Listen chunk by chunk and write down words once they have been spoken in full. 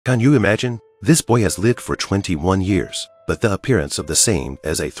Can you imagine? This boy has lived for 21 years, but the appearance of the same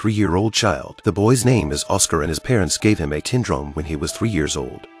as a 3-year-old child. The boy's name is Oskar and his parents gave him a tin drum when he was 3 years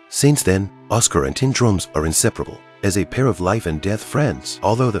old. Since then, Oskar and tin drums are inseparable, as a pair of life and death friends.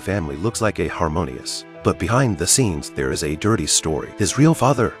 Although the family looks like a harmonious, but behind the scenes there is a dirty story. His real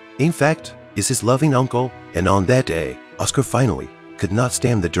father, in fact, is his loving uncle, and on that day, Oskar finally could not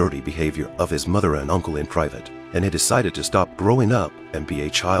stand the dirty behavior of his mother and uncle in private, and he decided to stop growing up and be a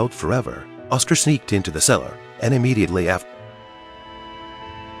child forever. Oskar sneaked into the cellar, and immediately after,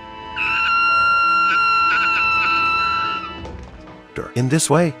 in this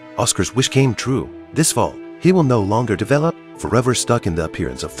way, Oskar's wish came true. This fall, he will no longer develop, forever stuck in the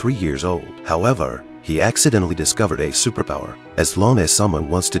appearance of 3 years old. However, he accidentally discovered a superpower. As long as someone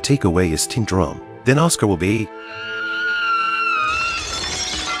wants to take away his tin drum, then Oskar will be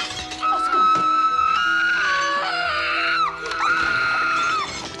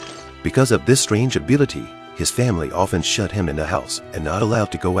Because of this strange ability, his family often shut him in the house and not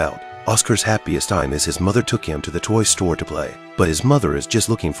allowed to go out. Oskar's happiest time is his mother took him to the toy store to play, but his mother is just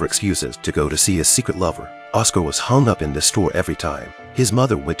looking for excuses to go to see his secret lover. Oskar was hung up in the store every time. His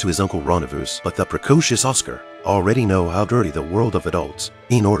mother went to his uncle rendezvous, but the precocious Oskar already know how dirty the world of adults.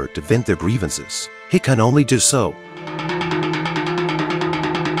 In order to vent their grievances, he can only do so.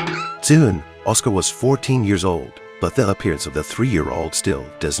 Soon, Oskar was 14 years old. But the appearance of the 3-year-old still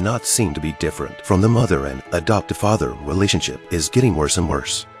does not seem to be different from the mother and adoptive father relationship is getting worse and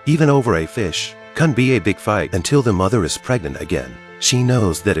worse. Even over a fish can be a big fight until the mother is pregnant again. She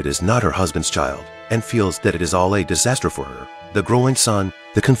knows that it is not her husband's child and feels that it is all a disaster for her. The growing son,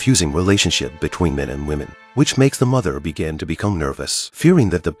 the confusing relationship between men and women, which makes the mother begin to become nervous,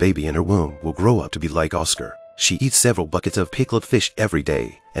 fearing that the baby in her womb will grow up to be like Oskar. She eats several buckets of pickled fish every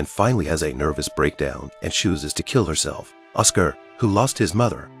day and finally has a nervous breakdown and chooses to kill herself. Oskar, who lost his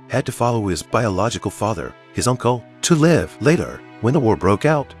mother, had to follow his biological father, his uncle, to live. Later, when the war broke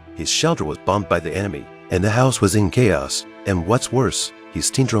out, his shelter was bombed by the enemy and the house was in chaos. And what's worse, his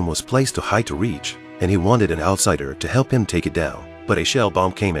tin drum was placed too high to reach and he wanted an outsider to help him take it down. But a shell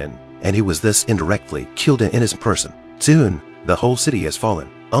bomb came in and he was thus indirectly killed an innocent person. Soon, the whole city has fallen.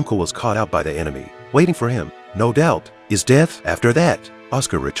 Uncle was caught out by the enemy, waiting for him. No doubt, is death. After that,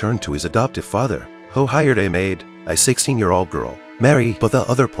 Oskar returned to his adoptive father, who hired a maid, a 16-year-old girl, Mary, but the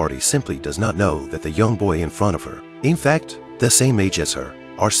other party simply does not know that the young boy in front of her, in fact, the same age as her,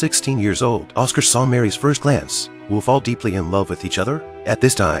 are 16 years old. Oskar saw Mary's first glance, will fall deeply in love with each other. At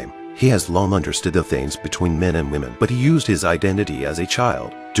this time, he has long understood the things between men and women, but he used his identity as a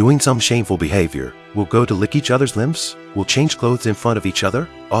child, doing some shameful behavior, will go to lick each other's limbs, will change clothes in front of each other.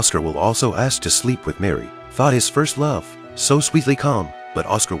 Oskar will also ask to sleep with Mary. Thought his first love, so sweetly calm, but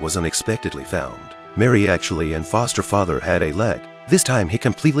Oskar was unexpectedly found. Mary actually and foster father had a leg. This time he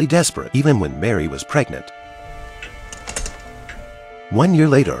completely desperate, even when Mary was pregnant. 1 year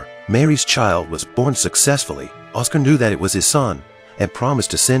later, Mary's child was born successfully. Oskar knew that it was his son, and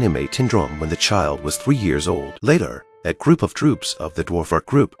promised to send him a tin drum when the child was 3 years old. Later, a group of troops of the dwarf art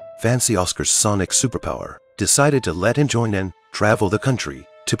group, fancy Oskar's sonic superpower, decided to let him join and travel the country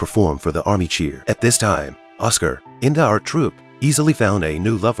to perform for the army cheer. At this time, Oskar, in the art troupe, easily found a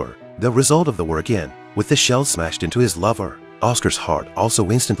new lover. The result of the war again, with the shell smashed into his lover. Oskar's heart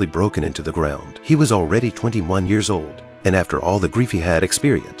also instantly broken into the ground. He was already 21 years old, and after all the grief he had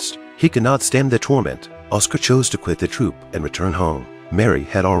experienced, he could not stand the torment. Oskar chose to quit the troupe and return home. Mary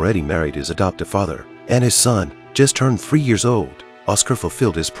had already married his adoptive father, and his son just turned 3 years old. Oskar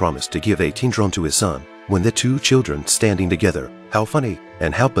fulfilled his promise to give a tin drum to his son. When the two children standing together, how funny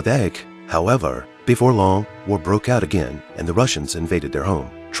and how pathetic. However, before long, war broke out again and the Russians invaded their home,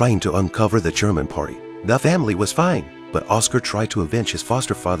 trying to uncover the German party. The family was fine, but Oskar tried to avenge his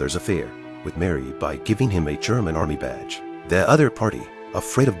foster father's affair with Mary by giving him a German army badge. The other party,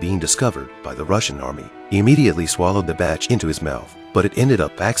 afraid of being discovered by the Russian army, immediately swallowed the badge into his mouth, but it ended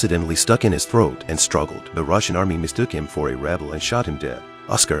up accidentally stuck in his throat and struggled. The Russian army mistook him for a rebel and shot him dead.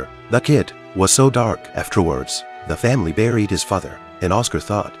 Oskar, the kid, was so dark. Afterwards, the family buried his father, and Oskar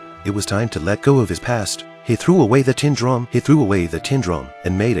thought it was time to let go of his past. He threw away the tin drum.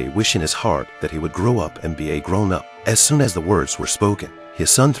 And made a wish in his heart that he would grow up and be a grown-up. As soon as the words were spoken,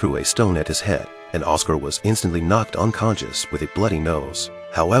 his son threw a stone at his head, and Oskar was instantly knocked unconscious with a bloody nose.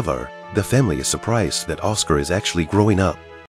 However, the family is surprised that Oskar is actually growing up